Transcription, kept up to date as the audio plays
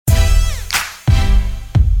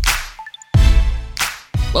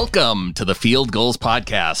Welcome to the Field Gulls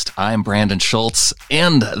Podcast. I'm Brandon Schultz,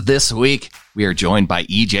 and this week we are joined by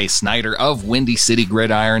EJ Snyder of Windy City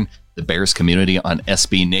Gridiron, the Bears community on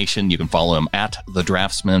SB Nation. You can follow him at The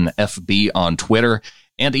Draftsman FB on Twitter.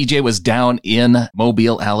 And EJ was down in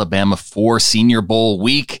Mobile, Alabama for Senior Bowl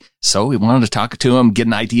week, so we wanted to talk to him, get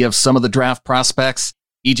an idea of some of the draft prospects.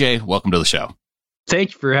 EJ, welcome to the show.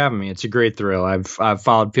 Thank you for having me. It's a great thrill. I've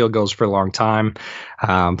followed Field Gulls for a long time.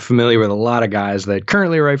 I'm familiar with a lot of guys that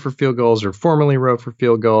currently write for Field Gulls or formerly wrote for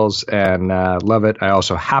Field Gulls, and love it. I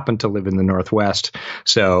also happen to live in the Northwest,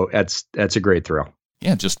 so that's a great thrill.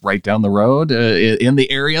 Yeah, just right down the road in the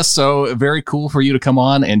area. So very cool for you to come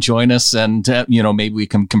on and join us. And, maybe we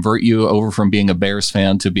can convert you over from being a Bears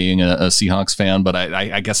fan to being a Seahawks fan. But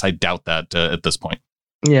I guess I doubt that at this point.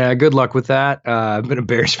 Yeah, good luck with that. I've been a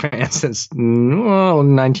Bears fan since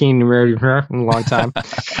 19, a long time.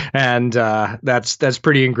 And that's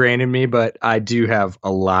pretty ingrained in me. But I do have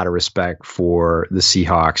a lot of respect for the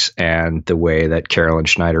Seahawks and the way that Carroll and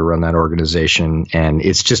Schneider run that organization. And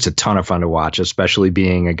it's just a ton of fun to watch, especially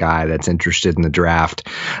being a guy that's interested in the draft.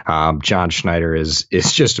 John Schneider is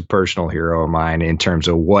just a personal hero of mine in terms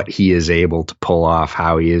of what he is able to pull off,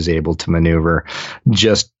 how he is able to maneuver.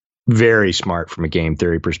 Just very smart from a game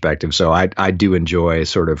theory perspective. So I do enjoy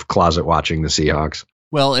sort of closet watching the Seahawks.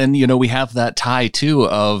 Well, and, we have that tie, too,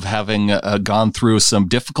 of having gone through some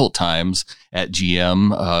difficult times at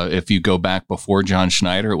GM. If you go back before John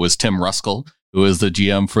Schneider, it was Tim Ruskell, who was the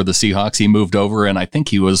GM for the Seahawks. He moved over, and I think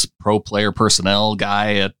he was pro player personnel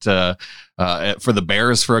guy for the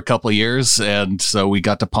Bears for a couple of years. And so we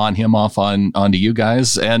got to pawn him off onto you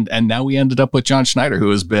guys. And now we ended up with John Schneider, who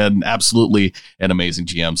has been absolutely an amazing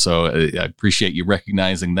GM. So I appreciate you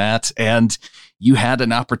recognizing that. And you had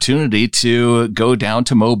an opportunity to go down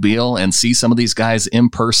to Mobile and see some of these guys in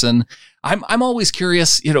person. I'm always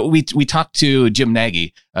curious. We talked to Jim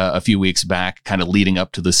Nagy a few weeks back, kind of leading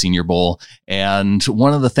up to the Senior Bowl. And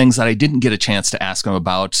one of the things that I didn't get a chance to ask him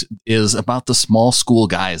about is about the small school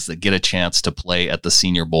guys that get a chance to play at the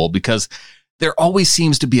Senior Bowl, because there always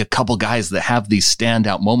seems to be a couple guys that have these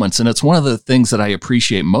standout moments. And it's one of the things that I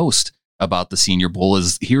appreciate most about the Senior Bowl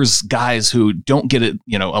is here's guys who don't get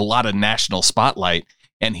a lot of national spotlight.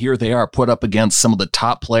 And here they are put up against some of the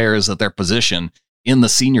top players at their position in the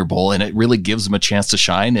Senior Bowl, and it really gives them a chance to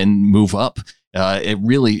shine and move up. It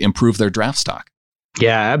really improved their draft stock.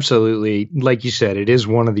 Yeah, absolutely. Like you said, it is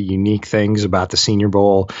one of the unique things about the Senior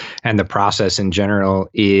Bowl and the process in general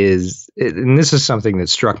and this is something that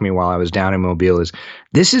struck me while I was down in Mobile, is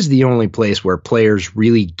this is the only place where players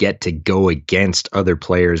really get to go against other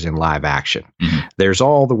players in live action. Mm-hmm. There's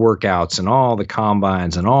all the workouts and all the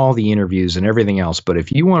combines and all the interviews and everything else. But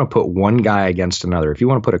if you want to put one guy against another, if you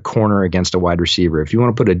want to put a corner against a wide receiver, if you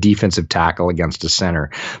want to put a defensive tackle against a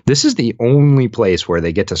center, this is the only place where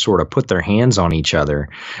they get to sort of put their hands on each other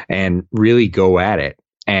and really go at it.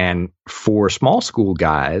 And for small school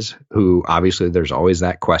guys who obviously there's always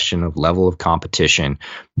that question of level of competition,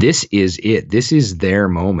 this is it. This is their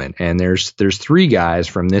moment. And there's three guys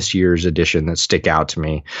from this year's edition that stick out to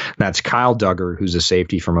me. That's Kyle Duggar, who's a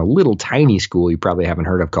safety from a little tiny school you probably haven't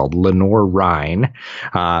heard of called Lenore-Rhyne.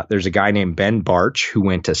 There's a guy named Ben Barch who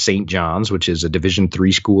went to St. John's, which is a Division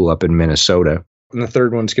III school up in Minnesota. And the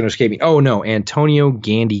third one's going to escape me. Oh, no, Antonio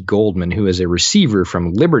Gandy Goldman, who is a receiver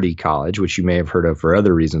from Liberty College, which you may have heard of for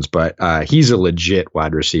other reasons, but he's a legit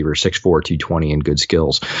wide receiver, 6'4", 220, and good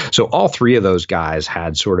skills. So all three of those guys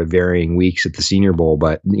had sort of varying weeks at the Senior Bowl,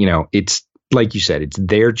 but, it's like you said, it's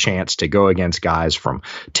their chance to go against guys from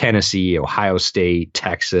Tennessee, Ohio State,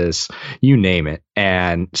 Texas, you name it,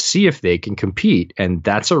 and see if they can compete. And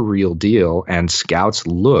that's a real deal. And scouts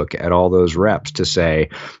look at all those reps to say,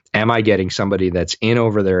 am I getting somebody that's in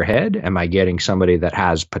over their head? Am I getting somebody that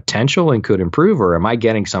has potential and could improve? Or am I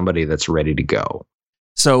getting somebody that's ready to go?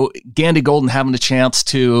 So Gandy Golden having a chance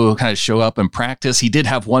to kind of show up and practice. He did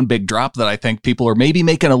have one big drop that I think people are maybe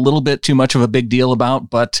making a little bit too much of a big deal about.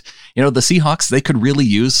 But, the Seahawks, they could really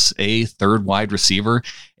use a third wide receiver.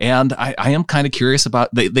 And I am kind of curious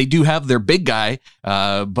about, they do have their big guy,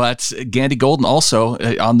 but Gandy Golden also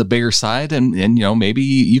on the bigger side. And maybe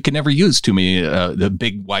you can never use too many the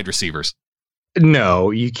big wide receivers.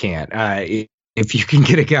 No, you can't. If you can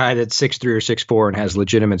get a guy that's 6'3" or 6'4" and has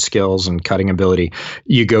legitimate skills and cutting ability,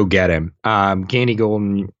 you go get him. Gandy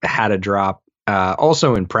Golden had a drop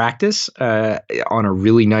also in practice on a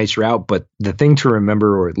really nice route. But the thing to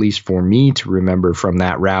remember, or at least for me to remember from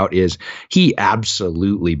that route, is he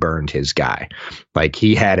absolutely burned his guy. Like,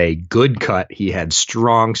 he had a good cut. He had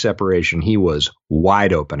strong separation. He was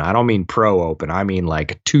wide open. I don't mean pro open. I mean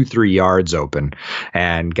like 2-3 yards open,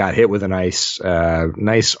 and got hit with a nice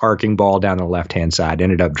arcing ball down the left-hand side,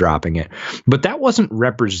 ended up dropping it. But that wasn't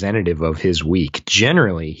representative of his week.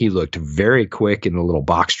 Generally, he looked very quick in the little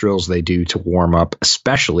box drills they do to warm up,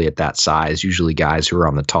 especially at that size. Usually guys who are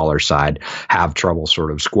on the taller side have trouble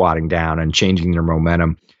sort of squatting down and changing their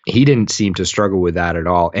momentum. He didn't seem to struggle with that at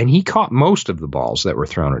all. And he caught most of the balls that were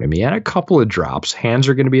thrown at him. He had a couple of drops. Hands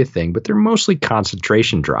are going to be a thing, but they're mostly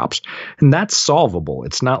concentration drops. And that's solvable.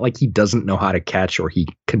 It's not like he doesn't know how to catch, or he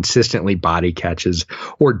consistently body catches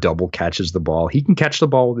or double catches the ball. He can catch the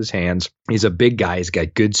ball with his hands. He's a big guy. He's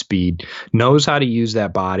got good speed, knows how to use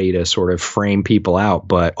that body to sort of frame people out,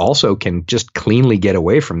 but also can just cleanly get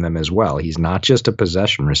away from them as well. He's not just a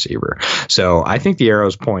possession receiver. So I think the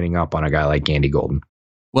arrow's pointing up on a guy like Gandy Golden.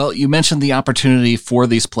 Well, you mentioned the opportunity for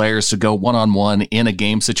these players to go one-on-one in a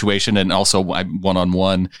game situation and also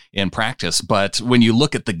one-on-one in practice. But when you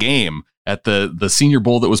look at the game, at the Senior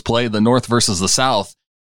Bowl that was played, the North versus the South,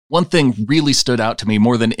 one thing really stood out to me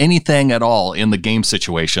more than anything at all in the game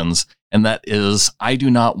situations, and that is I do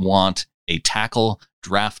not want a tackle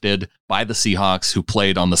drafted by the Seahawks who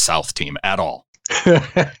played on the South team at all.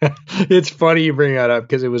 It's funny you bring that up,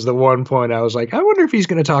 because it was the one point I was like, I wonder if he's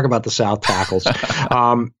going to talk about the South tackles.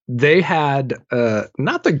 They had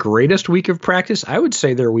not the greatest week of practice. I would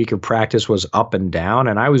say their week of practice was up and down,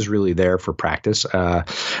 and I was really there for practice.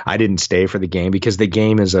 I didn't stay for the game because the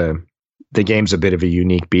game's a bit of a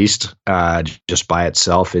unique beast just by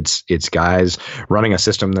itself. It's guys running a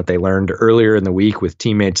system that they learned earlier in the week with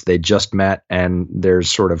teammates they just met, and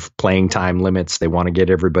there's sort of playing time limits. They want to get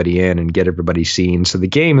everybody in and get everybody seen. So the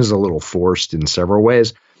game is a little forced in several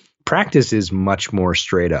ways. Practice is much more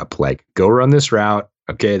straight up, like, go run this route.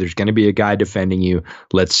 Okay, there's going to be a guy defending you.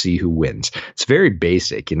 Let's see who wins. It's very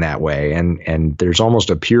basic in that way, and there's almost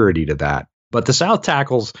a purity to that. But the South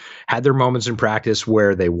tackles had their moments in practice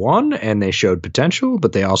where they won and they showed potential,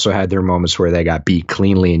 but they also had their moments where they got beat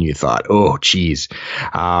cleanly and you thought, oh, geez.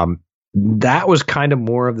 That was kind of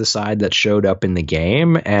more of the side that showed up in the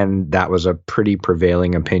game, and that was a pretty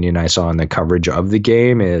prevailing opinion I saw in the coverage of the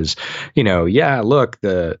game is, look,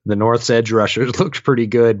 the North's edge rushers looked pretty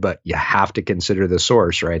good, but you have to consider the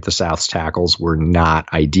source, right? The South's tackles were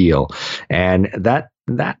not ideal, and that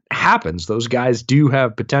happens. Those guys do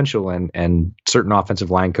have potential, and certain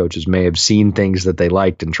offensive line coaches may have seen things that they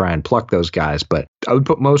liked and try and pluck those guys. But I would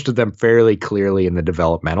put most of them fairly clearly in the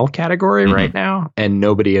developmental category right now, and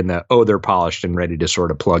nobody in the, they're polished and ready to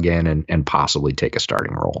sort of plug in and possibly take a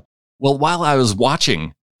starting role. Well, while I was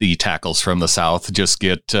watching the tackles from the South just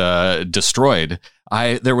get destroyed,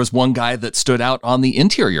 there was one guy that stood out on the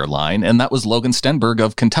interior line, and that was Logan Stenberg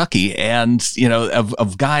of Kentucky. And,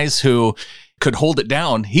 of guys who could hold it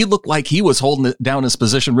down, he looked like he was holding it down his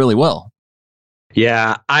position really well.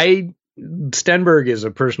 Yeah, Stenberg is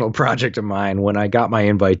a personal project of mine. When I got my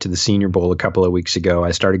invite to the Senior Bowl a couple of weeks ago,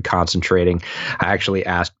 I started concentrating. I actually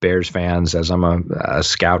asked Bears fans, as I'm a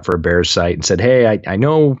scout for a Bears site, and said, hey, I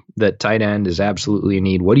know that tight end is absolutely a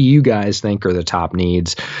need. What do you guys think are the top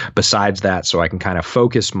needs besides that, so I can kind of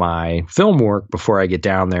focus my film work before I get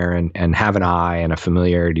down there and have an eye and a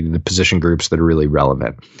familiarity to the position groups that are really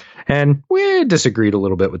relevant? And we disagreed a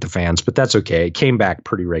little bit with the fans, but that's okay. It came back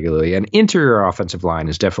pretty regularly. And interior offensive line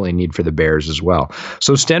is definitely a need for the Bears as well.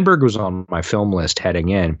 So Stenberg was on my film list heading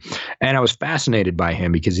in, and I was fascinated by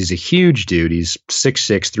him because he's a huge dude. He's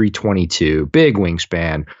 6'6", 322, big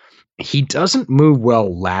wingspan. He doesn't move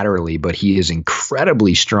well laterally, but he is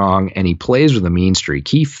incredibly strong, and he plays with a mean streak.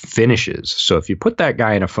 He finishes. So if you put that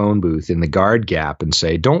guy in a phone booth in the guard gap and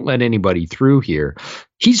say, don't let anybody through here,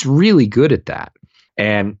 he's really good at that.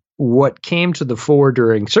 And what came to the fore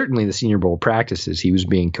during certainly the Senior Bowl practices, he was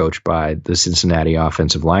being coached by the Cincinnati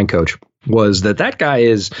offensive line coach, was that guy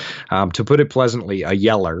is, to put it pleasantly, a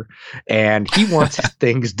yeller, and he wants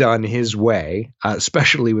things done his way,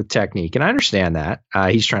 especially with technique. And I understand that.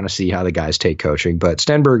 He's trying to see how the guys take coaching, but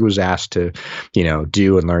Stenberg was asked to,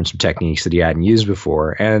 do and learn some techniques that he hadn't used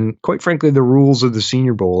before. And quite frankly, the rules of the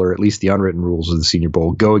Senior Bowl, or at least the unwritten rules of the Senior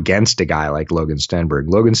Bowl, go against a guy like Logan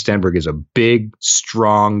Stenberg. Logan Stenberg is a big,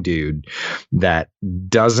 strong dude that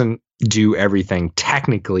doesn't do everything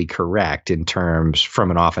technically correct in terms from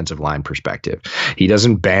an offensive line perspective. He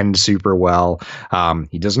doesn't bend super well.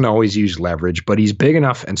 He doesn't always use leverage, but he's big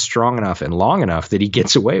enough and strong enough and long enough that he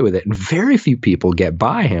gets away with it. And very few people get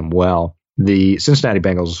by him. Well, The Cincinnati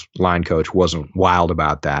Bengals line coach wasn't wild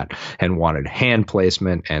about that and wanted hand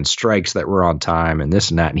placement and strikes that were on time and this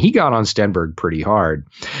and that. And he got on Stenberg pretty hard.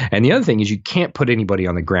 And the other thing is you can't put anybody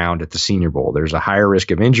on the ground at the Senior Bowl. There's a higher risk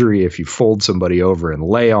of injury if you fold somebody over and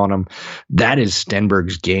lay on them. That is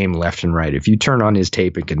Stenberg's game left and right. If you turn on his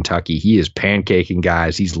tape in Kentucky, he is pancaking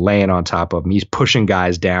guys. He's laying on top of them. He's pushing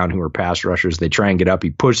guys down who are pass rushers. They try and get up. He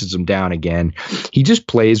pushes them down again. He just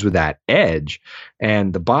plays with that edge.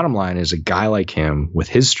 And the bottom line is a guy like him with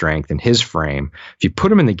his strength and his frame, if you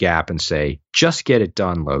put him in the gap and say, just get it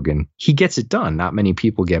done, Logan, he gets it done. Not many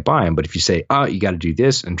people get by him. But if you say, oh, you got to do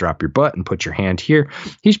this and drop your butt and put your hand here,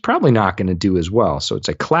 he's probably not going to do as well. So it's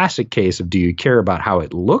a classic case of, do you care about how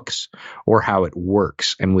it looks or how it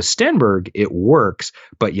works? And with Stenberg, it works,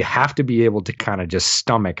 but you have to be able to kind of just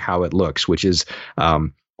stomach how it looks, which is,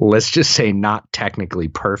 let's just say not technically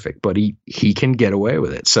perfect, but he can get away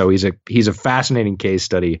with it. So he's a fascinating case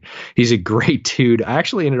study. He's a great dude. I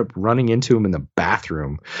actually ended up running into him in the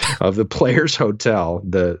bathroom of the Players Hotel.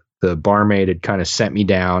 The barmaid had kind of sent me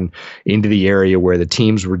down into the area where the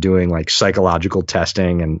teams were doing like psychological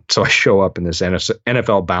testing. And so I show up and this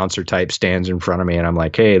NFL bouncer type stands in front of me and I'm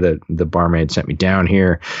like, hey, the barmaid sent me down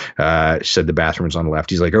here. Said the bathroom's on the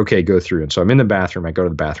left. He's like, okay, go through. And so I'm in the bathroom. I go to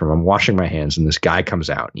the bathroom. I'm washing my hands and this guy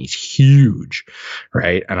comes out and he's huge.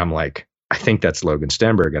 Right. And I'm like, I think that's Logan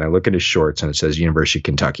Stenberg. And I look at his shorts and it says University of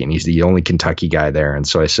Kentucky and he's the only Kentucky guy there. And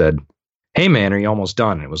so I said, hey man, are you almost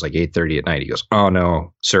done? And it was like 8:30 at night. He goes, oh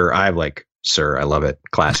no, sir, I love it.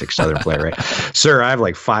 Classic Southern play, right? Sir, I have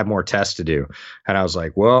like 5 more tests to do. And I was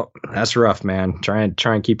like, well, that's rough, man. Try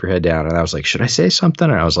and keep your head down. And I was like, should I say something?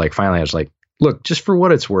 And I was like, look, just for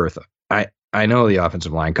what it's worth, I know the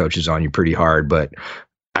offensive line coach is on you pretty hard, but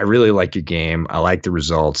I really like your game. I like the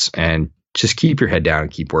results and just keep your head down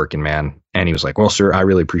and keep working, man. And he was like, well, sir, I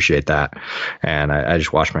really appreciate that. And I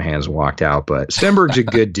just washed my hands and walked out. But Stenberg's a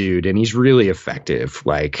good dude and he's really effective.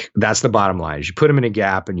 Like, that's the bottom line is you put him in a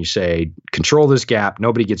gap and you say, control this gap.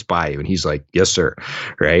 Nobody gets by you. And he's like, yes, sir.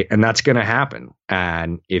 Right. And that's going to happen.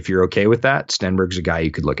 And if you're okay with that, Stenberg's a guy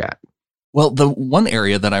you could look at. Well, the one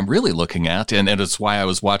area that I'm really looking at, and it's why I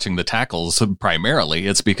was watching the tackles primarily,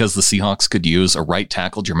 it's because the Seahawks could use a right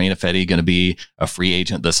tackle. Jermaine Ifedi going to be a free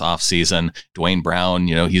agent this offseason. Dwayne Brown,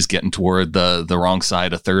 he's getting toward the wrong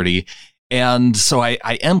side of 30. And so I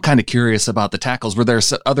am kind of curious about the tackles. Were there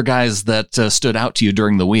other guys that stood out to you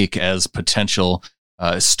during the week as potential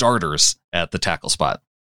starters at the tackle spot?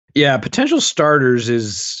 Yeah, potential starters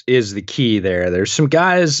is the key there. There's some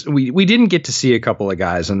guys we didn't get to see a couple of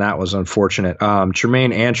guys, and that was unfortunate.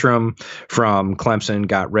 Tremaine Antrim from Clemson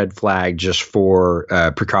got red flagged just for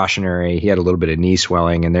precautionary. He had a little bit of knee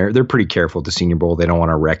swelling, and they're pretty careful at the Senior Bowl. They don't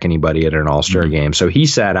want to wreck anybody at an All-Star game, so he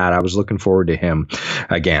sat out. I was looking forward to him.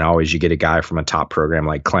 Again, always you get a guy from a top program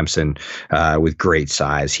like Clemson with great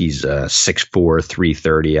size. He's 6'4",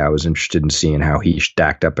 330. I was interested in seeing how he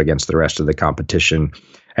stacked up against the rest of the competition.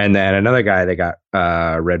 And then another guy that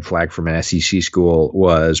got red flag from an SEC school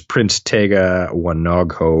was Prince Tega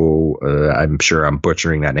Wanogho. I'm sure I'm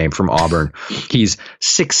butchering that name, from Auburn. He's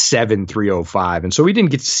 6'7", 305. And so we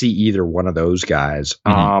didn't get to see either one of those guys.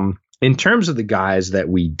 Mm-hmm. In terms of the guys that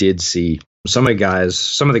we did see, some of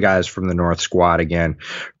the guys from the North squad, again,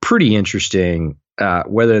 pretty interesting.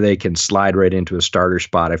 Whether they can slide right into a starter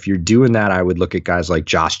spot. If you're doing that, I would look at guys like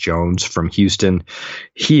Josh Jones from Houston.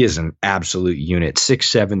 He is an absolute unit,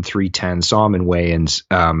 6'7", 310. Saw him in weigh-ins.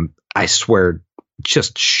 I swear,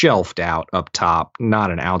 just shelved out up top,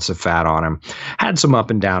 not an ounce of fat on him. Had some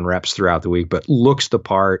up and down reps throughout the week, but looks the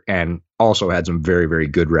part and also had some very, very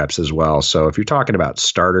good reps as well. So if you're talking about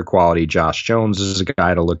starter quality, Josh Jones is a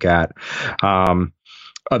guy to look at.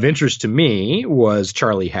 Of interest to me was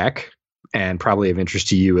Charlie Heck. And probably of interest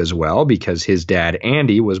to you as well, because his dad,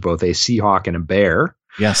 Andy, was both a Seahawk and a Bear.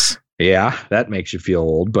 Yes. Yeah, that makes you feel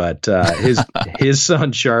old. But his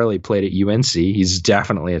son, Charlie, played at UNC. He's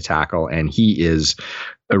definitely a tackle, and he is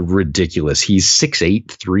ridiculous. He's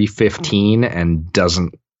 6'8", 315, and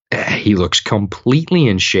he looks completely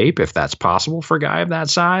in shape, if that's possible for a guy of that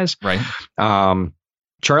size. Right.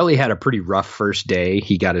 Charlie had a pretty rough first day.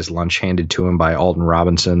 He got his lunch handed to him by Alton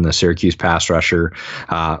Robinson, the Syracuse pass rusher.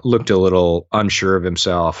 Looked a little unsure of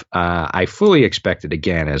himself. I fully expected,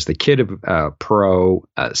 again, as the kid of pro,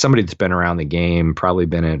 somebody that's been around the game, probably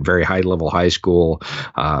been at very high-level high school,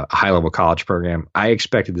 high-level college program, I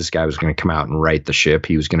expected this guy was going to come out and right the ship.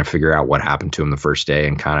 He was going to figure out what happened to him the first day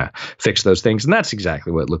and kind of fix those things. And that's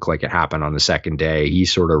exactly what it looked like it happened on the second day. He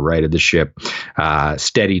sort of righted the ship,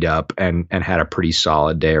 steadied up, and had a pretty solid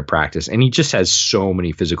solid day of practice, and he just has so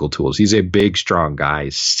many physical tools. He's a big, strong guy.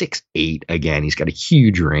 He's 6'8". Again, he's got a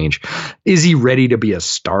huge range. Is he ready to be a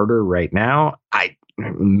starter right now?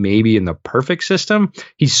 Maybe in the perfect system.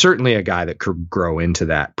 He's certainly a guy that could grow into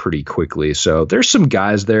that pretty quickly. So there's some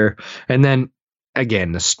guys there. And then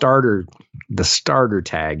again, the starter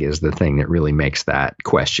tag is the thing that really makes that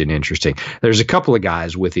question interesting. There's a couple of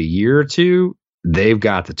guys with a year or two, they've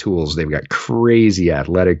got the tools. They've got crazy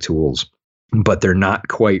athletic tools, but they're not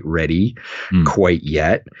quite ready quite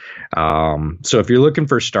yet. So if you're looking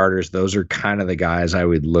for starters, those are kind of the guys I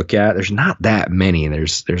would look at. There's not that many.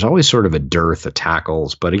 There's always sort of a dearth of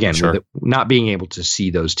tackles. But again, Sure. with not being able to see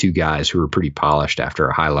those two guys who are pretty polished after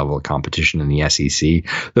a high level of competition in the SEC,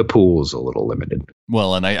 the pool is a little limited.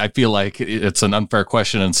 Well, and I feel like it's an unfair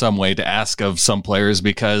question in some way to ask of some players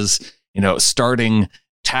because, starting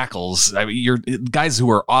tackles, I mean, you're guys who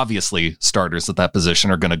are obviously starters at that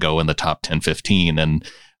position are going to go in the top 10, 15. And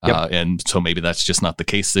so maybe that's just not the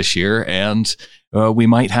case this year. And we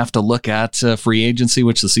might have to look at free agency,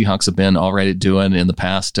 which the Seahawks have been already doing in the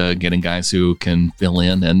past, getting guys who can fill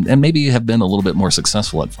in and maybe have been a little bit more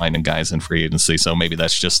successful at finding guys in free agency. So maybe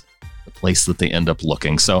that's just the place that they end up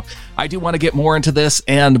looking. So I do want to get more into this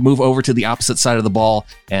and move over to the opposite side of the ball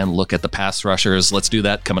and look at the pass rushers. Let's do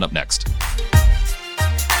that coming up next.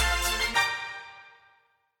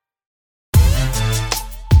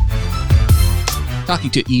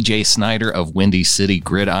 Talking to EJ Snyder of Windy City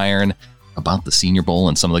Gridiron about the Senior Bowl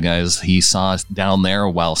and some of the guys he saw down there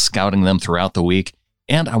while scouting them throughout the week.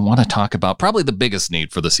 And I want to talk about probably the biggest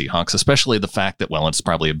need for the Seahawks, especially the fact that, well, it's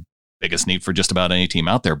probably a biggest need for just about any team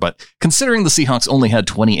out there. But considering the Seahawks only had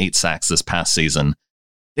 28 sacks this past season,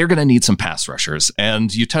 they're going to need some pass rushers.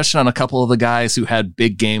 And you touched on a couple of the guys who had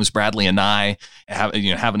big games. Bradley Anae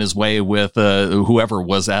having his way with whoever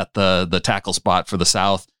was at the tackle spot for the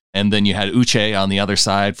South. And then you had Uche on the other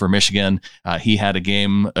side for Michigan. He had a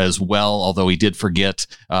game as well, although he did forget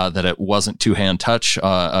that it wasn't two-hand touch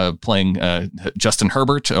playing Justin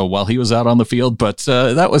Herbert while he was out on the field. But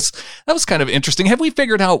that was kind of interesting. Have we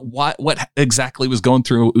figured out what exactly was going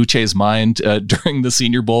through Uche's mind during the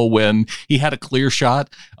Senior Bowl when he had a clear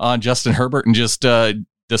shot on Justin Herbert and just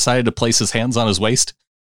decided to place his hands on his waist?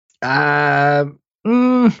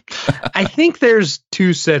 I think there's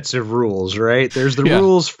two sets of rules, right? There's the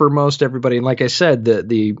rules for most everybody. And like I said,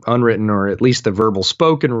 the unwritten or at least the verbal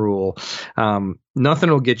spoken rule,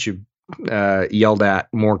 nothing will get you yelled at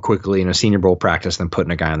more quickly in a Senior Bowl practice than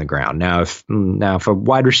putting a guy on the ground. Now, if a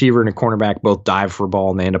wide receiver and a cornerback both dive for a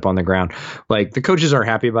ball and they end up on the ground, like the coaches aren't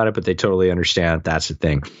happy about it, but they totally understand that that's the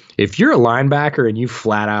thing. If you're a linebacker and you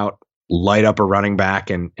flat out light up a running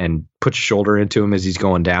back and put your shoulder into him as he's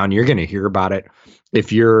going down, you're going to hear about it.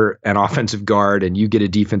 If you're an offensive guard and you get a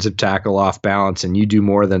defensive tackle off balance and you do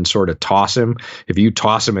more than sort of toss him, if you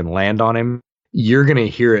toss him and land on him, you're going to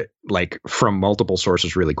hear it like from multiple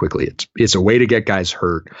sources really quickly. It's a way to get guys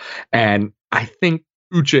hurt. And I think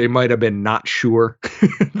Uche might have been not sure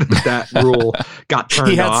that rule got turned off.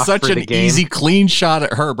 He had such for an the game. easy, clean shot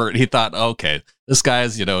at Herbert. He thought, okay, this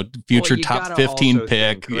guy's, future top 15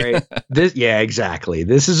 pick. Think, right? Yeah, exactly.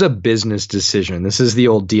 This is a business decision. This is the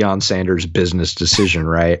old Deion Sanders business decision,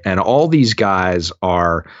 right? And all these guys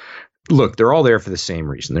they're all there for the same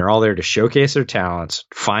reason. They're all there to showcase their talents,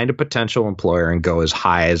 find a potential employer, and go as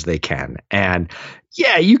high as they can. And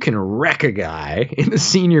yeah, you can wreck a guy in the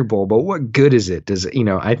Senior Bowl, but what good is it?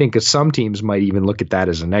 I think some teams might even look at that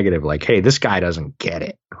as a negative, like, hey, this guy doesn't get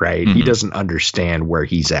it, right? Mm-hmm. He doesn't understand where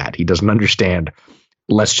he's at. He doesn't understand,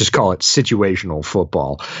 let's just call it situational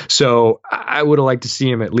football. So I would have liked to see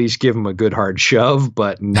him at least give him a good hard shove,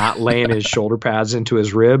 but not laying his shoulder pads into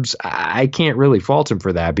his ribs. I can't really fault him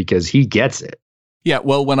for that because he gets it. Yeah,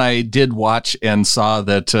 well, when I did watch and saw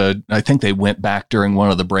that, I think they went back during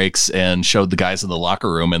one of the breaks and showed the guys in the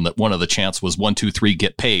locker room, and that one of the chants was 1, 2, 3,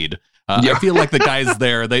 get paid. I feel like the guys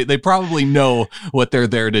there, they probably know what they're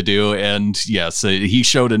there to do. And yes, he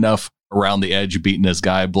showed enough around the edge, beating his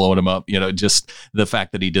guy, blowing him up. Just the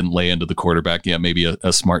fact that he didn't lay into the quarterback. Yeah, maybe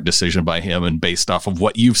a smart decision by him. And based off of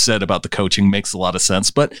what you've said about the coaching makes a lot of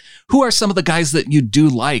sense. But who are some of the guys that you do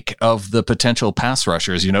like of the potential pass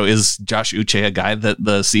rushers? Is Josh Uche a guy that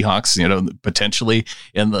the Seahawks, potentially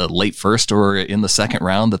in the late first or in the second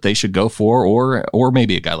round that they should go for? Or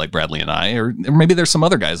maybe a guy like Bradley Anae, or maybe there's some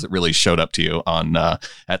other guys that really showed up to you on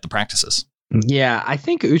at the practices. Yeah, I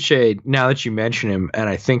think Uche, now that you mention him and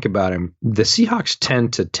I think about him, the Seahawks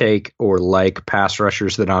tend to take or like pass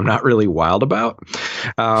rushers that I'm not really wild about.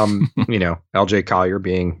 LJ Collier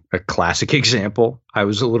being a classic example. I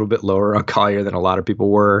was a little bit lower on Collier than a lot of people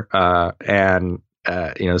were. The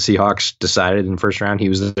Seahawks decided in the first round he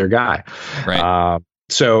was their guy. Right.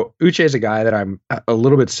 So Uche is a guy that I'm a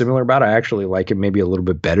little bit similar about. I actually like him maybe a little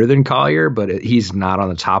bit better than Collier, but he's not on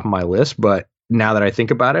the top of my list. But now that I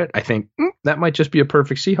think about it, I think that might just be a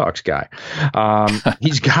perfect Seahawks guy.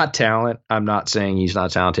 He's got talent. I'm not saying he's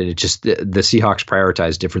not talented. It's just the Seahawks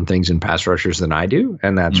prioritize different things in pass rushers than I do,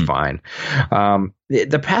 and that's fine.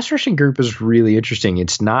 The pass rushing group is really interesting.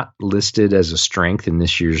 It's not listed as a strength in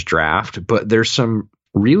this year's draft, but there's some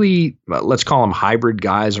really, let's call them hybrid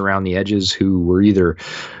guys around the edges who were either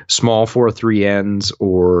small 4-3 ends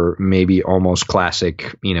or maybe almost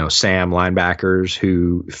classic, Sam linebackers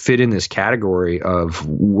who fit in this category of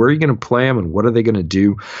where are you going to play them and what are they going to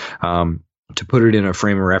do? To put it in a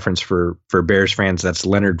frame of reference for Bears fans, that's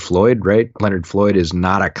Leonard Floyd, right? Leonard Floyd is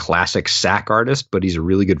not a classic sack artist, but he's a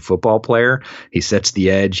really good football player. He sets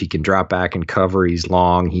the edge. He can drop back and cover. He's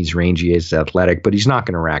long. He's rangy. He's athletic, but he's not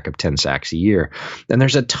going to rack up 10 sacks a year. And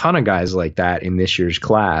there's a ton of guys like that in this year's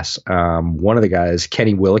class. One of the guys,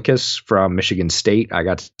 Kenny Willekes from Michigan State, I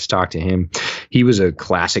got to talk to him. He was a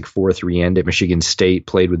classic 4-3 end at Michigan State,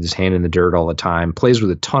 played with his hand in the dirt all the time, plays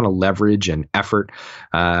with a ton of leverage and effort.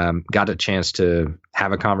 Got a chance to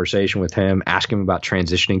have a conversation with him, ask him about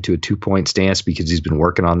transitioning to a 2-point stance because he's been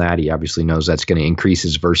working on that. He obviously knows that's going to increase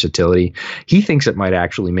his versatility. He thinks it might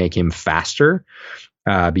actually make him faster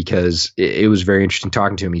because it was very interesting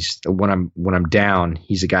talking to him. He's when I'm down,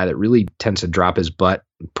 he's a guy that really tends to drop his butt,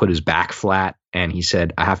 put his back flat. And he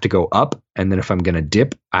said, I have to go up. And then if I'm going to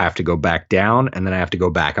dip, I have to go back down. And then I have to go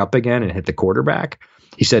back up again and hit the quarterback.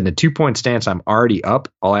 He said in a 2-point stance, I'm already up.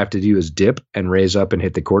 All I have to do is dip and raise up and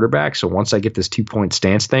hit the quarterback. So once I get this 2-point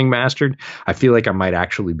stance thing mastered, I feel like I might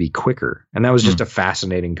actually be quicker. And that was just a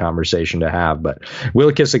fascinating conversation to have. But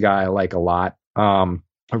Willekes, a guy I like a lot.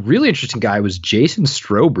 A really interesting guy was Jason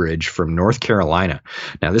Strowbridge from North Carolina.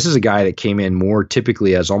 Now, this is a guy that came in more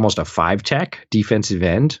typically as almost a 5-tech defensive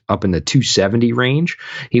end up in the 270 range.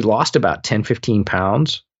 He lost about 10, 15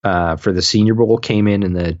 pounds. For the Senior Bowl, came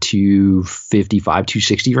in the 255,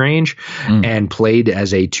 260 range and played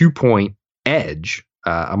as a 2-point edge,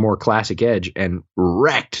 a more classic edge, and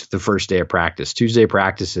wrecked the first day of practice. Tuesday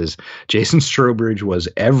practices, Jason Strowbridge was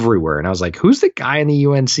everywhere. And I was like, who's the guy in the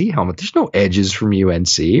UNC helmet? There's no edges from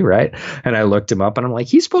UNC, right? And I looked him up and I'm like,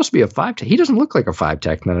 he's supposed to be a 5-tech. He doesn't look like a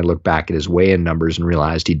 5-tech. And then I looked back at his weigh-in numbers and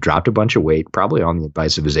realized he dropped a bunch of weight, probably on the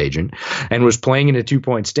advice of his agent, and was playing in a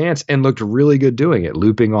 2-point stance and looked really good doing it,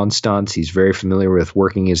 looping on stunts. He's very familiar with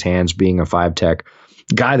working his hands, being a 5-tech.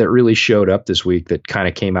 Guy that really showed up this week that kind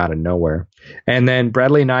of came out of nowhere. And then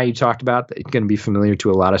Bradlee Anae, you talked about, going to be familiar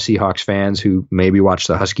to a lot of Seahawks fans who maybe watch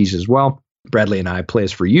the Huskies as well. Bradlee Anae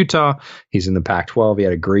plays for Utah. He's in the Pac-12. He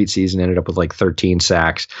had a great season, ended up with like 13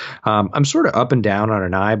 sacks. I'm sort of up and down on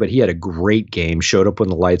Anae, but he had a great game, showed up when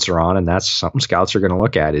the lights are on, and that's something scouts are going to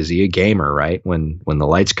look at. Is he a gamer, right? When the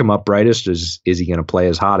lights come up brightest, is he going to play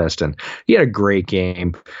his hottest? And he had a great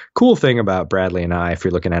game. Cool thing about Bradlee Anae, if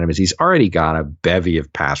you're looking at him, is he's already got a bevy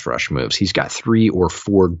of pass rush moves. He's got 3 or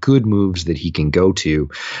 4 good moves that he can go to,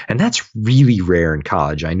 and that's really rare in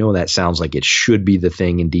college. I know that sounds like it should be the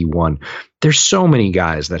thing in D1. There's so many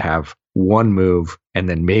guys that have one move and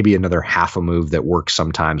then maybe another half a move that works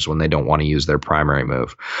sometimes when they don't want to use their primary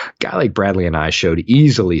move. A guy like Bradlee Anae showed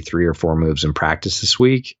easily 3 or 4 moves in practice this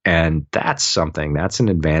week, and that's something. That's an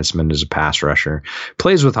advancement as a pass rusher.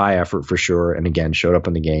 Plays with high effort for sure, and again, showed up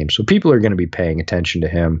in the game. So people are going to be paying attention to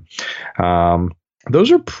him.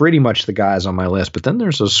 Those are pretty much the guys on my list, but then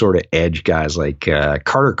there's those sort of edge guys like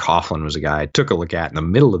Carter Coughlin was a guy I took a look at in the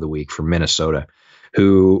middle of the week from Minnesota,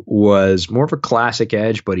 who was more of a classic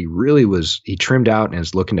edge, but he trimmed out and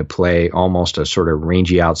is looking to play almost a sort of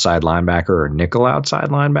rangy outside linebacker or nickel outside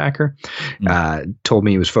linebacker. Told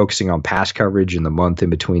me he was focusing on pass coverage in the month in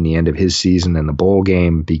between the end of his season and the bowl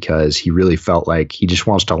game because he really felt like he just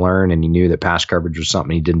wants to learn, and he knew that pass coverage was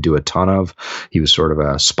something he didn't do a ton of. He was sort of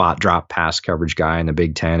a spot drop pass coverage guy in the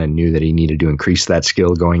Big Ten and knew that he needed to increase that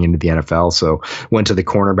skill going into the NFL. So went to the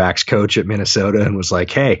cornerbacks coach at Minnesota and was like,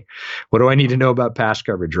 hey, what do I need to know about pass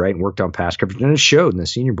coverage, right? And worked on pass coverage, and it showed in the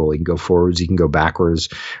Senior Bowl. He can go forwards, he can go backwards.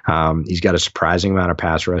 He's got a surprising amount of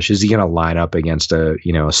pass rush. Is he going to line up against a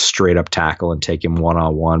straight up tackle and take him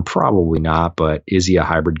one-on-one? Probably not, but is he a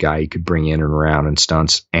hybrid guy you could bring in and around in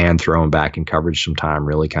stunts and throw him back in coverage sometime,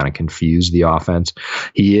 really kind of confuse the offense?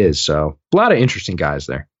 He is. So a lot of interesting guys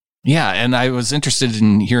there. Yeah, and I was interested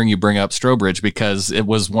in hearing you bring up Strowbridge because it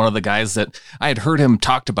was one of the guys that I had heard him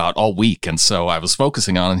talked about all week, and so I was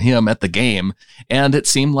focusing on him at the game, and it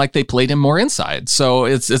seemed like they played him more inside. So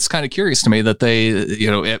it's kind of curious to me that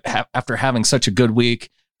they, after having such a good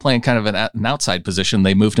week, playing kind of an outside position,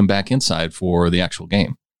 they moved him back inside for the actual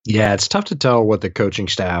game. Yeah, it's tough to tell what the coaching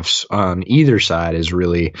staffs on either side is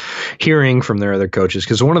really hearing from their other coaches.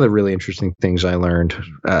 Because one of the really interesting things I learned,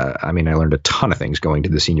 I learned a ton of things going to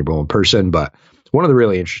the Senior Bowl in person, but one of the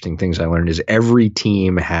really interesting things I learned is every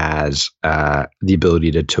team has the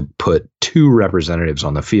ability to put two representatives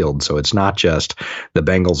on the field. So it's not just the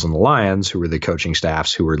Bengals and the Lions who are the coaching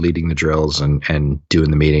staffs who are leading the drills and doing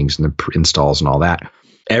the meetings and the installs and all that.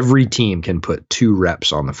 Every team can put two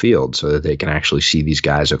reps on the field so that they can actually see these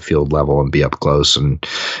guys at field level and be up close and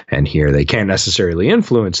hear. They can't necessarily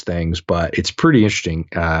influence things, but it's pretty interesting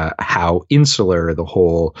how insular the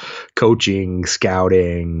whole coaching,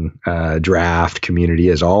 scouting, draft community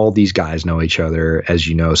is. All these guys know each other. As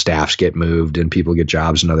you know, staffs get moved and people get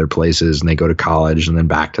jobs in other places and they go to college and then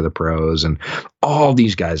back to the pros, and all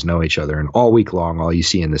these guys know each other. And all week long, all you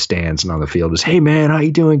see in the stands and on the field is, "Hey man, how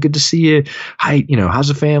you doing? Good to see you. Hi, how's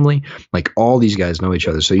the family?" Like, all these guys know each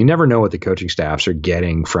other. So you never know what the coaching staffs are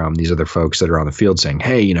getting from these other folks that are on the field saying,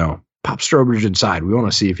 "Hey, pop Strobridge inside. We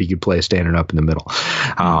want to see if he could play standing up in the middle."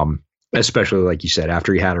 Especially, like you said,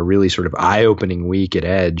 after he had a really sort of eye-opening week at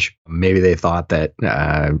edge, maybe they thought that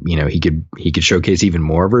he could showcase even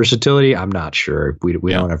more versatility. I'm not sure. We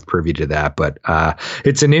don't have privy to that, but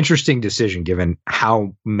it's an interesting decision given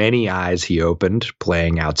how many eyes he opened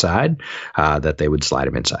playing outside that they would slide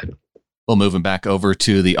him inside. Well, moving back over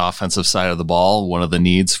to the offensive side of the ball, one of the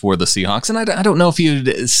needs for the Seahawks, and I don't know if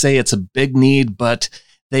you'd say it's a big need, but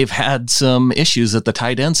they've had some issues at the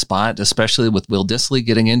tight end spot, especially with Will Dissly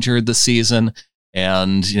getting injured this season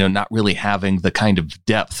and, not really having the kind of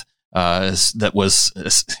depth it was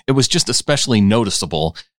just especially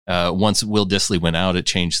noticeable. Once Will Dissly went out, it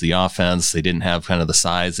changed the offense. They didn't have kind of the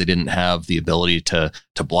size. They didn't have the ability to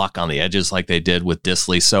block on the edges like they did with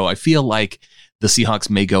Dissly. So I feel like the Seahawks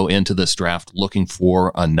may go into this draft looking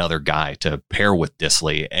for another guy to pair with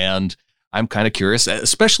Dissly. And I'm kind of curious,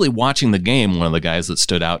 especially watching the game. One of the guys that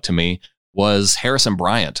stood out to me was Harrison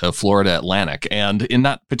Bryant of Florida Atlantic. And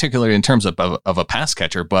not particularly in terms of a pass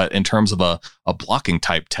catcher, but in terms of a blocking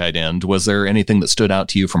type tight end. Was there anything that stood out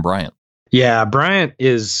to you from Bryant? Yeah, Bryant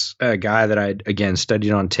is a guy that I, again,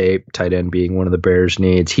 studied on tape, tight end being one of the Bears'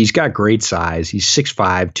 needs. He's got great size. He's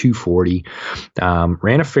 6'5", 240,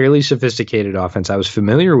 ran a fairly sophisticated offense. I was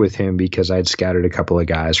familiar with him because I'd scouted a couple of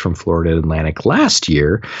guys from Florida Atlantic last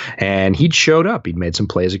year, and he'd showed up. He'd made some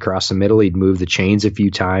plays across the middle. He'd moved the chains a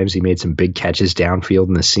few times. He made some big catches downfield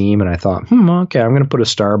in the seam, and I thought, okay, I'm going to put a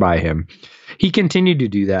star by him. He continued to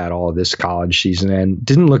do that all of this college season and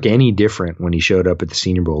didn't look any different when he showed up at the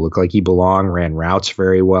Senior Bowl. Looked like he belonged, ran routes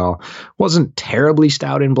very well. Wasn't terribly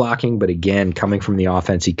stout in blocking, but again, coming from the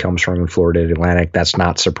offense he comes from in Florida Atlantic, that's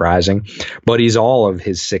not surprising. But he's all of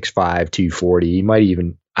his 6'5",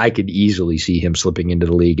 240. I could easily see him slipping into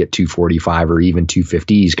the league at 245 or even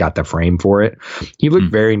 250. He's got the frame for it. He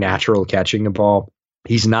looked very natural catching the ball.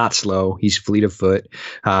 He's not slow. He's fleet of foot.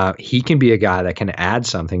 He can be a guy that can add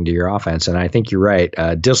something to your offense. And I think you're right.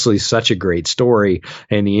 Dissly's such a great story,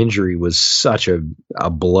 and the injury was such a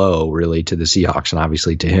blow, really, to the Seahawks and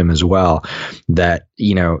obviously to him as well, that,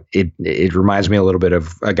 it reminds me a little bit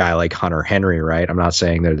of a guy like Hunter Henry, right? I'm not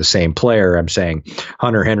saying they're the same player. I'm saying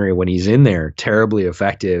Hunter Henry, when he's in there, terribly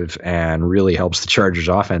effective and really helps the Chargers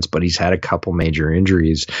offense, but he's had a couple major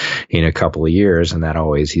injuries in a couple of years, and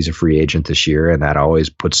he's a free agent this year, and that always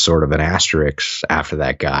puts sort of an asterisk after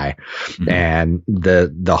that guy. Mm-hmm. And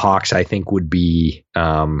the Hawks, I think, would be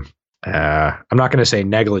I'm not going to say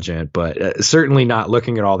negligent, but certainly not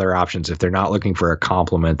looking at all their options if they're not looking for a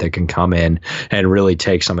complement that can come in and really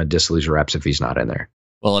take some of Dissly's reps if he's not in there.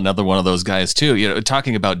 Well, another one of those guys too,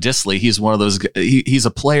 talking about Dissly, he's one of those, he's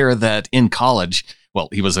a player that in college, well,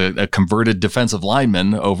 he was a converted defensive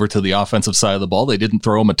lineman over to the offensive side of the ball. They didn't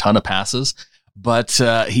throw him a ton of passes, but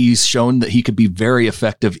he's shown that he could be very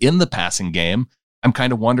effective in the passing game. I'm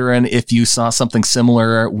kind of wondering if you saw something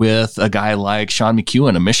similar with a guy like Sean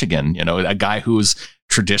McEwen of Michigan, a guy who's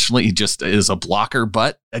traditionally just is a blocker,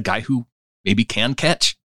 but a guy who maybe can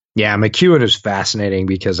catch. Yeah, McEwen is fascinating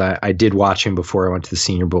because I did watch him before I went to the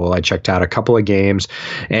Senior Bowl. I checked out a couple of games,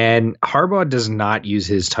 and Harbaugh does not use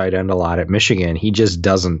his tight end a lot at Michigan. He just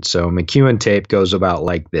doesn't. So McEwen tape goes about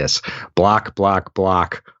like this: block, block,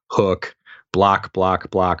 block, hook, block,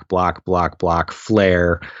 block, block, block, block, block,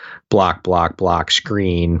 flare, block, block, block,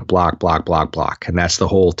 screen, block, block, block, block. And that's the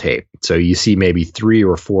whole tape. So you see maybe 3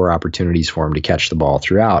 or 4 opportunities for him to catch the ball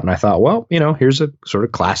throughout. And I thought, well, here's a sort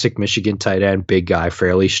of classic Michigan tight end, big guy,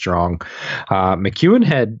 fairly strong. McEwen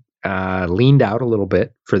had leaned out a little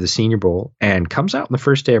bit for the Senior Bowl and comes out in the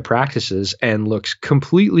first day of practices and looks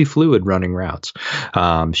completely fluid running routes,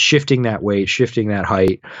 shifting that weight, shifting that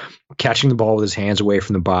height, catching the ball with his hands away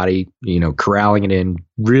from the body, corralling it in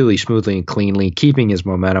really smoothly and cleanly, keeping his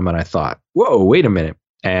momentum. And I thought, whoa, wait a minute.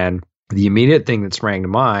 And the immediate thing that sprang to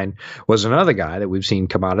mind was another guy that we've seen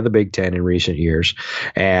come out of the Big Ten in recent years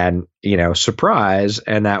and, surprise.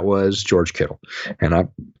 And that was George Kittle. And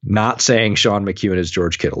I'm not saying Sean McEwen is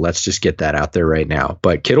George Kittle. Let's just get that out there right now.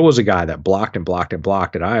 But Kittle was a guy that blocked and blocked and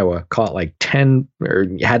blocked at Iowa, caught like 10 or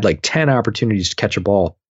had like 10 opportunities to catch a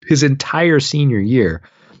ball his entire senior year.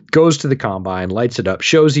 Goes to the combine, lights it up,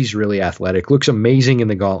 shows he's really athletic, looks amazing in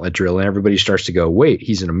the gauntlet drill, and everybody starts to go, wait,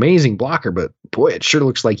 he's an amazing blocker, but boy, it sure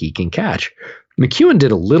looks like he can catch. McEwen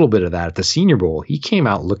did a little bit of that at the Senior Bowl. He came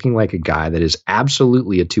out looking like a guy that is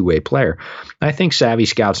absolutely a two-way player. I think savvy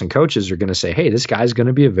scouts and coaches are going to say, hey, this guy's going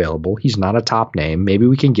to be available. He's not a top name. Maybe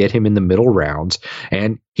we can get him in the middle rounds,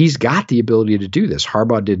 and he's got the ability to do this.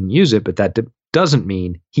 Harbaugh didn't use it, but that doesn't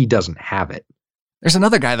mean he doesn't have it. There's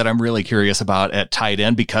another guy that I'm really curious about at tight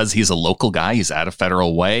end because he's a local guy. He's out of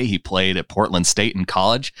Federal Way. He played at Portland State in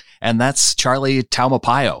college, and that's Charlie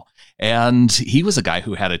Taumopaio. And he was a guy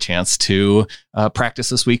who had a chance to practice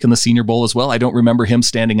this week in the Senior Bowl as well. I don't remember him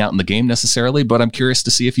standing out in the game necessarily, but I'm curious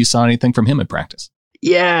to see if you saw anything from him in practice.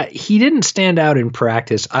 Yeah, he didn't stand out in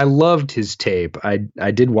practice. I loved his tape. I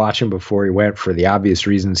did watch him before he went for the obvious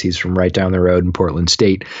reasons. He's from right down the road in Portland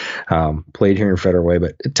State, played here in Federal Way.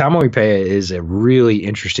 But Taumopaio is a really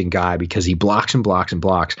interesting guy because he blocks and blocks and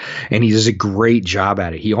blocks, and he does a great job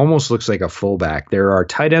at it. He almost looks like a fullback. There are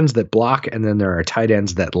tight ends that block, and then there are tight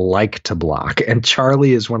ends that like to block. And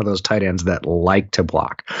Charlie is one of those tight ends that like to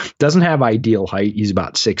block. Doesn't have ideal height. He's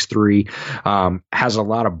about 6'3", has a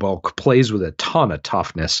lot of bulk, plays with a ton of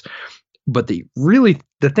toughness. But the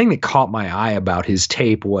thing that caught my eye about his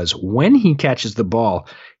tape was when he catches the ball,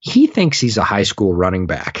 he thinks he's a high school running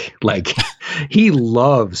back. Like he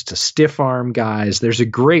loves to stiff arm guys. There's a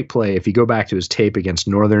great play if you go back to his tape against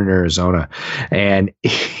Northern Arizona, and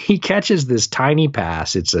he catches this tiny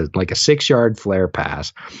pass. It's like a 6-yard flare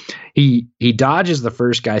pass. He dodges the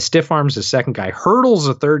first guy, stiff arms the second guy, hurdles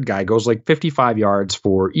the third guy, goes like 55 yards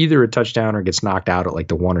for either a touchdown or gets knocked out at like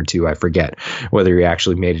the 1 or 2. I forget whether he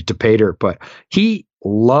actually made it to pay dirt, but he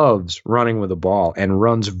loves running with the ball and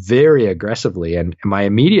runs very aggressively. And my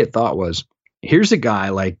immediate thought was, here's a guy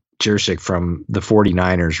like Jersic from the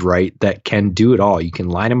 49ers, right, that can do it all. You can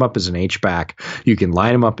line him up as an H-back. You can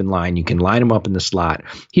line him up in line. You can line him up in the slot.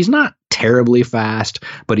 He's not terribly fast,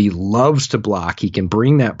 but he loves to block. He can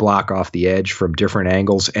bring that block off the edge from different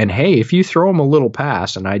angles. And hey, if you throw him a little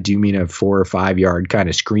pass, and I do mean a 4 or 5 yard kind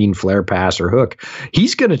of screen flare pass or hook,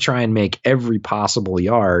 he's going to try and make every possible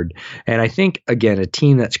yard. And I think, again, a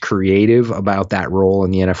team that's creative about that role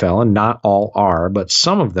in the NFL, and not all are, but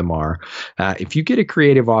some of them are, if you get a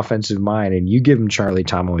creative offensive mind and you give him Charlie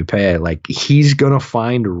Taumopaio, like he's going to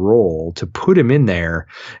find a role to put him in there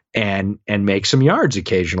and make some yards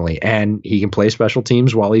occasionally. And he can play special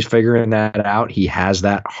teams while he's figuring that out. He has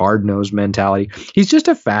that hard-nosed mentality. He's just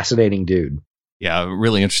a fascinating dude. Yeah,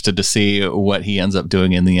 really interested to see what he ends up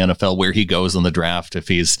doing in the NFL, where he goes in the draft, if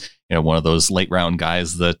he's one of those late round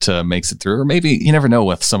guys that makes it through, or maybe you never know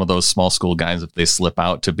with some of those small school guys if they slip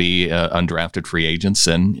out to be undrafted free agents,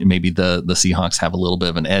 and maybe the Seahawks have a little bit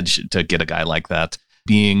of an edge to get a guy like that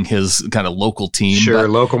being his kind of local team. Sure,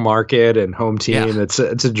 local market and home team. Yeah. It's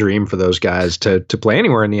a dream for those guys to play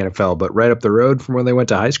anywhere in the NFL, but right up the road from where they went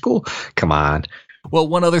to high school, come on. Well,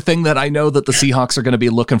 one other thing that I know that the Seahawks are going to be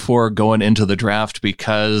looking for going into the draft,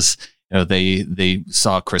 because they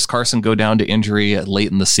saw Chris Carson go down to injury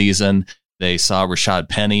late in the season. They saw Rashad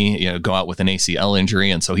Penny, go out with an ACL injury,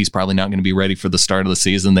 and so he's probably not going to be ready for the start of the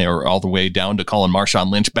season. They were all the way down to calling Marshawn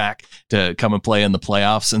Lynch back to come and play in the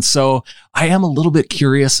playoffs. And so I am a little bit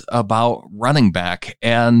curious about running back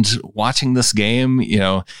and watching this game.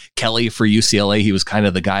 Kelly for UCLA, he was kind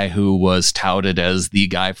of the guy who was touted as the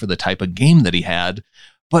guy for the type of game that he had.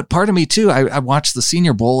 But part of me too, I watched the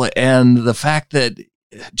Senior Bowl, and the fact that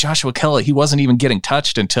Joshua Kelly, he wasn't even getting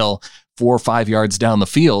touched until 4 or 5 yards down the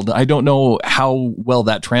field. I don't know how well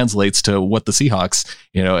that translates to what the Seahawks,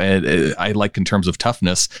 I like in terms of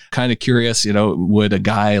toughness. Kind of curious, would a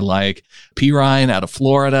guy like Pirine out of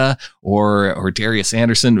Florida or Darius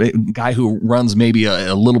Anderson, a guy who runs maybe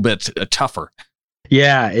a little bit tougher?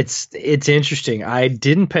 Yeah, it's interesting. I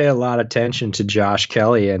didn't pay a lot of attention to Josh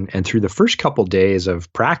Kelly, and through the first couple days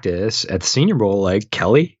of practice at the Senior Bowl, like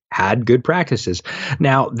Kelly had good practices.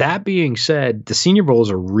 Now, that being said, the Senior Bowl is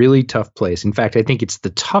a really tough place. In fact, I think it's the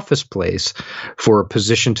toughest place for a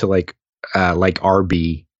position to like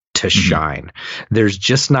RB to shine. There's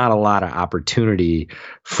just not a lot of opportunity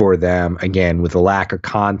for them, again, with the lack of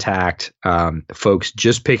contact. Folks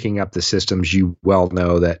just picking up the systems, you well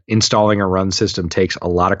know that installing a run system takes a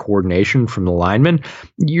lot of coordination from the linemen.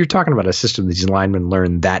 You're talking about a system these linemen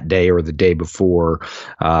learned that day or the day before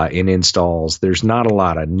in installs. There's not a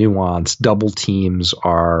lot of nuance. Double teams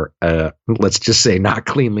are, let's just say, not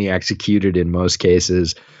cleanly executed in most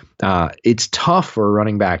cases. It's tough for a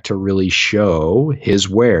running back to really show his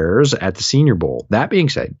wares at the Senior Bowl. That being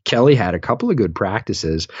said, Kelly had a couple of good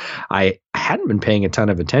practices. I hadn't been paying a ton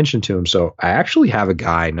of attention to him, so I actually have a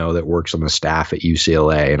guy I know that works on the staff at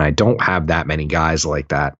UCLA, and I don't have that many guys like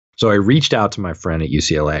that. So I reached out to my friend at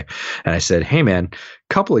UCLA and I said, hey, man,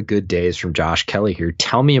 couple of good days from Josh Kelly here.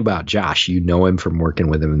 Tell me about Josh. You know him from working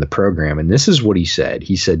with him in the program. And this is what he said.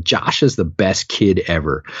 He said, Josh is the best kid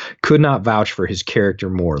ever. Could not vouch for his character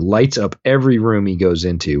more. Lights up every room he goes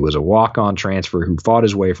into. Was a walk-on transfer who fought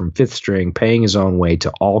his way from fifth string, paying his own way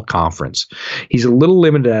to all conference. He's a little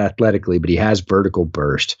limited athletically, but he has vertical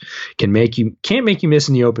burst. Can't make you miss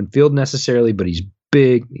in the open field necessarily, but he's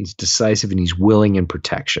big, he's decisive, and he's willing in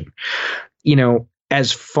protection. You know,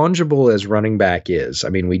 as fungible as running back is, I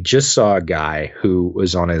mean, we just saw a guy who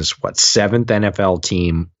was on his, seventh NFL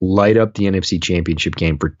team light up the NFC Championship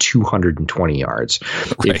game for 220 yards.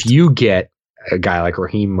 Right. If you get a guy like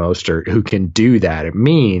Raheem Mostert who can do that, it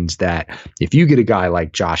means that if you get a guy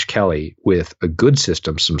like Josh Kelly with a good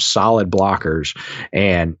system, some solid blockers,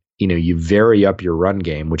 and you vary up your run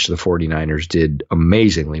game, which the 49ers did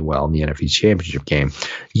amazingly well in the NFC Championship game,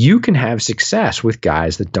 you can have success with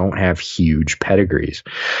guys that don't have huge pedigrees.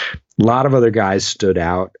 A lot of other guys stood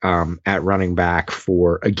out at running back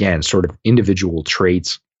for, again, sort of individual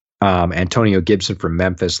traits. Antonio Gibson from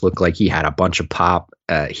Memphis looked like he had a bunch of pop.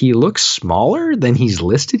 He looks smaller than he's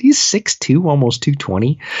listed. He's 6'2", almost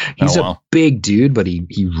 220. He's a big dude, but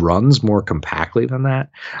he runs more compactly than that.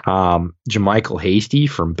 Jermichael Hasty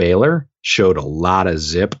from Baylor showed a lot of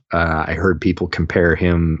zip. I heard people compare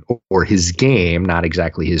him or his game, not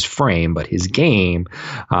exactly his frame, but his game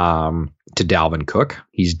to Dalvin Cook.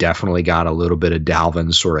 He's definitely got a little bit of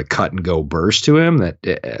Dalvin's sort of cut and go burst to him,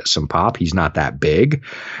 that some pop. He's not that big.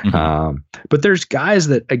 But there's guys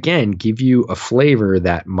that, again, give you a flavor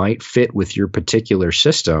that might fit with your particular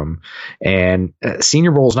system. And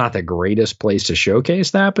Senior Bowl is not the greatest place to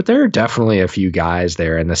showcase that, but there are definitely a few guys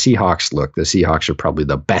there. And the Seahawks are probably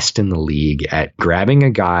the best in the league at grabbing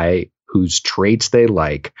a guy whose traits they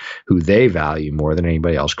like, who they value more than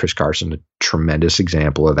anybody else. Chris Carson, a tremendous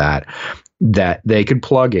example of that they could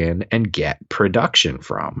plug in and get production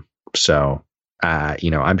from. So,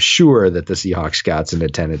 I'm sure that the Seahawks scouts in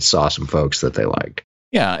attendance saw some folks that they liked.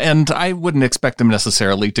 Yeah, and I wouldn't expect them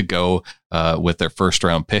necessarily to go with their first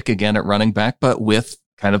round pick again at running back, but with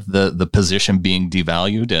kind of the position being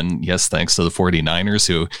devalued. And yes, thanks to the 49ers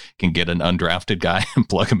who can get an undrafted guy and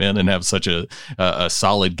plug him in and have such a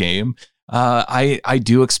solid game. I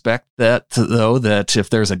do expect that, though, that if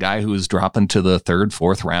there's a guy who's dropping to the third,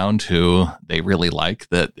 fourth round who they really like,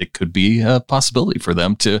 that it could be a possibility for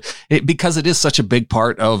them because it is such a big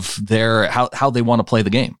part of their how they want to play the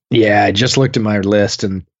game. Yeah, I just looked at my list,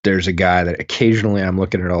 and there's a guy that occasionally I'm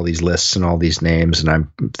looking at all these lists and all these names, and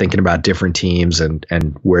I'm thinking about different teams and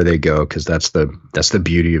where they go, because that's the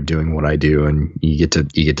beauty of doing what I do, and you get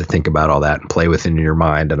to think about all that and play within your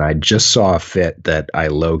mind. And I just saw a fit that I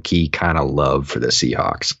low key kind of love for the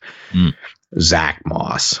Seahawks. Zach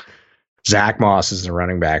Moss. Zach Moss is the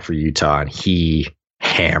running back for Utah, and he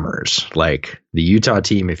hammers. Like, the Utah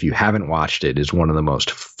team, if you haven't watched it, is one of the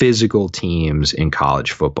most physical teams in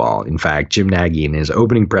college football. In fact, Jim Nagy in his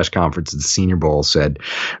opening press conference at the Senior Bowl said,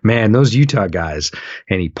 man, those Utah guys,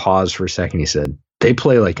 and he paused for a second, he said, they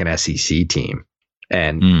play like an SEC team.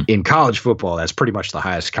 And in college football, that's pretty much the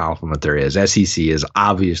highest compliment there is. SEC is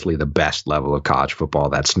obviously the best level of college football.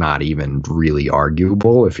 That's not even really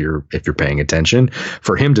arguable if you're paying attention.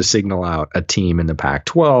 For him to signal out a team in the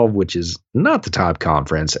Pac-12, which is not the top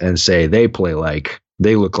conference, and say they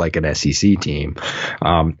look like an SEC team.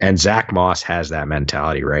 And Zach Moss has that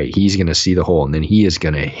mentality, right? He's going to see the hole and then he is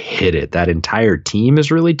going to hit it. That entire team is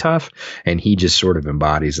really tough, and he just sort of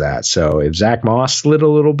embodies that. So if Zach Moss slid a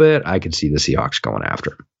little bit, I could see the Seahawks going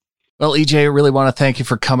after him. Well, EJ, I really want to thank you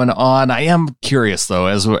for coming on. I am curious, though,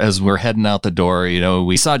 as we're heading out the door,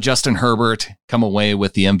 we saw Justin Herbert come away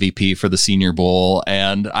with the MVP for the Senior Bowl,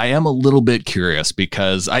 and I am a little bit curious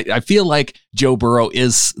because I feel like Joe Burrow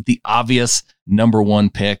is the obvious number one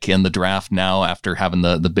pick in the draft now after having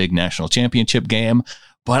the big national championship game.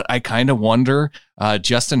 But I kind of wonder,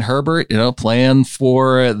 Justin Herbert, playing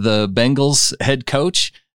for the Bengals head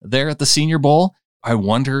coach there at the Senior Bowl, I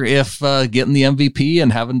wonder if getting the MVP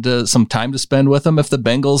and having some time to spend with him, if the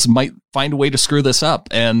Bengals might find a way to screw this up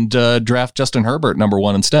and draft Justin Herbert number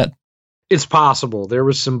 1 instead. It's possible. There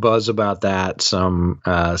was some buzz about that. Some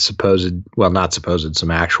not supposed,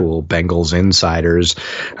 some actual Bengals insiders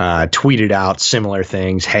tweeted out similar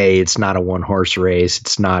things. Hey, it's not a one-horse race.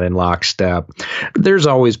 It's not in lockstep. There's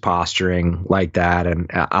always posturing like that. And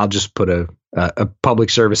I'll just put a public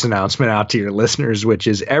service announcement out to your listeners, which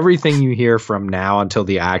is everything you hear from now until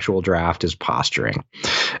the actual draft is posturing.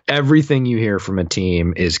 Everything you hear from a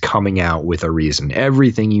team is coming out with a reason.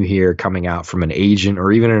 Everything you hear coming out from an agent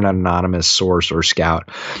or even an anonymous source or scout,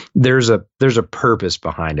 there's a purpose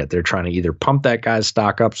behind it. They're trying to either pump that guy's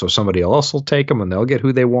stock up so somebody else will take him and they'll get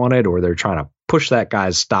who they wanted, or they're trying to push that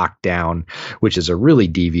guy's stock down, which is a really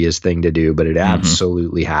devious thing to do, but it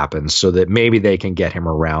absolutely happens so that maybe they can get him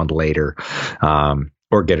around later,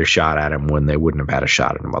 or get a shot at him when they wouldn't have had a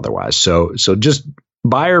shot at him otherwise. So just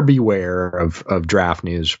buyer beware of draft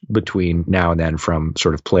news between now and then from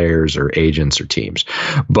sort of players or agents or teams.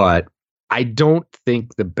 But I don't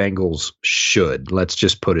think the Bengals should. Let's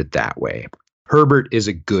just put it that way. Herbert is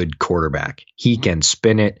a good quarterback. He can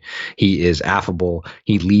spin it. He is affable.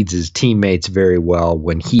 He leads his teammates very well.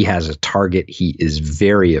 When he has a target, he is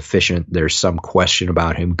very efficient. There's some question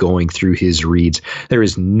about him going through his reads. There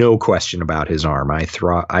is no question about his arm.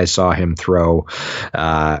 I saw him throw,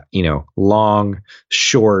 long,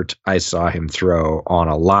 short. I saw him throw on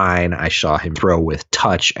a line. I saw him throw with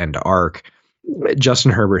touch and arc.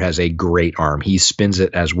 Justin Herbert has a great arm. He spins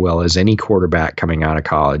it as well as any quarterback coming out of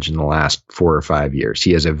college in the last 4 or 5 years.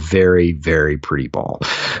 He has a very, very pretty ball.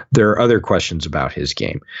 There are other questions about his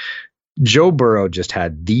game. Joe Burrow just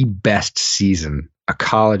had the best season a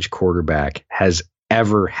college quarterback has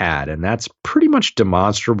ever had, and that's pretty much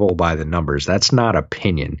demonstrable by the numbers. That's not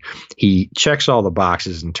opinion. He checks all the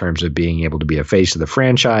boxes in terms of being able to be a face of the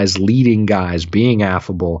franchise, leading guys, being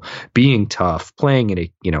affable, being tough, playing in a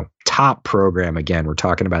top program. Again, we're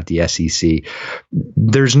talking about the SEC.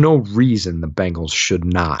 There's no reason the Bengals should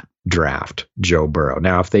not draft Joe Burrow.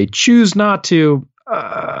 Now, if they choose not to,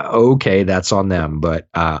 okay, that's on them, but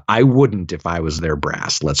I wouldn't if I was their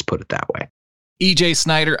brass. Let's put it that way. EJ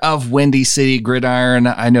Snyder of Windy City Gridiron.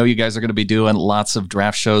 I know you guys are going to be doing lots of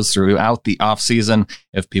draft shows throughout the offseason.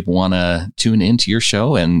 If people want to tune into your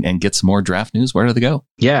show and get some more draft news, where do they go?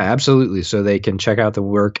 Yeah, absolutely. So they can check out the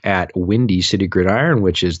work at Windy City Gridiron,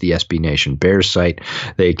 which is the SB Nation Bears site.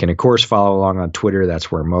 They can, of course, follow along on Twitter.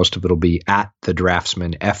 That's where most of it will be, at the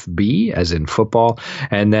Draftsman FB, as in football.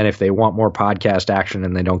 And then if they want more podcast action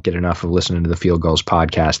and they don't get enough of listening to the Field Goals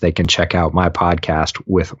podcast, they can check out my podcast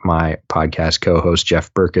with my podcast co-host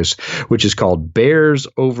Jeff Berkus, which is called Bears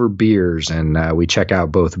Over Beers. And we check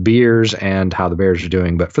out both beers and how the Bears are doing.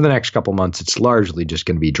 But for the next couple months, it's largely just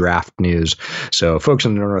going to be draft news. So folks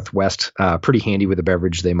in the Northwest, pretty handy with a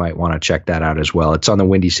beverage, they might want to check that out as well. It's on the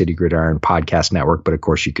Windy City Gridiron Podcast Network, but of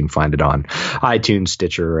course you can find it on iTunes,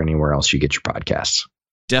 Stitcher, or anywhere else you get your podcasts.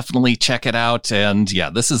 Definitely check it out. And yeah,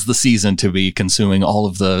 this is the season to be consuming all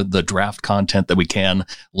of the draft content that we can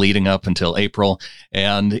leading up until April.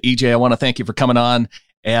 And EJ, I want to thank you for coming on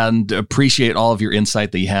and appreciate all of your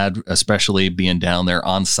insight that you had, especially being down there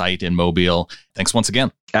on site in Mobile. Thanks once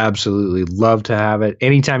again. Absolutely. Love to have it.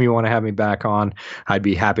 Anytime you want to have me back on, I'd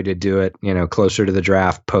be happy to do it, closer to the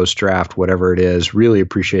draft, post-draft, whatever it is. Really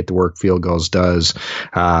appreciate the work Field Goals does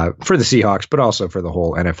for the Seahawks, but also for the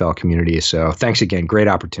whole NFL community. So thanks again. Great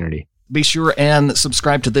opportunity. Be sure and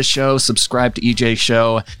subscribe to this show, subscribe to EJ's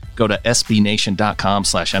show. Go to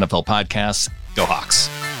sbnation.com/NFL podcasts. Go Hawks.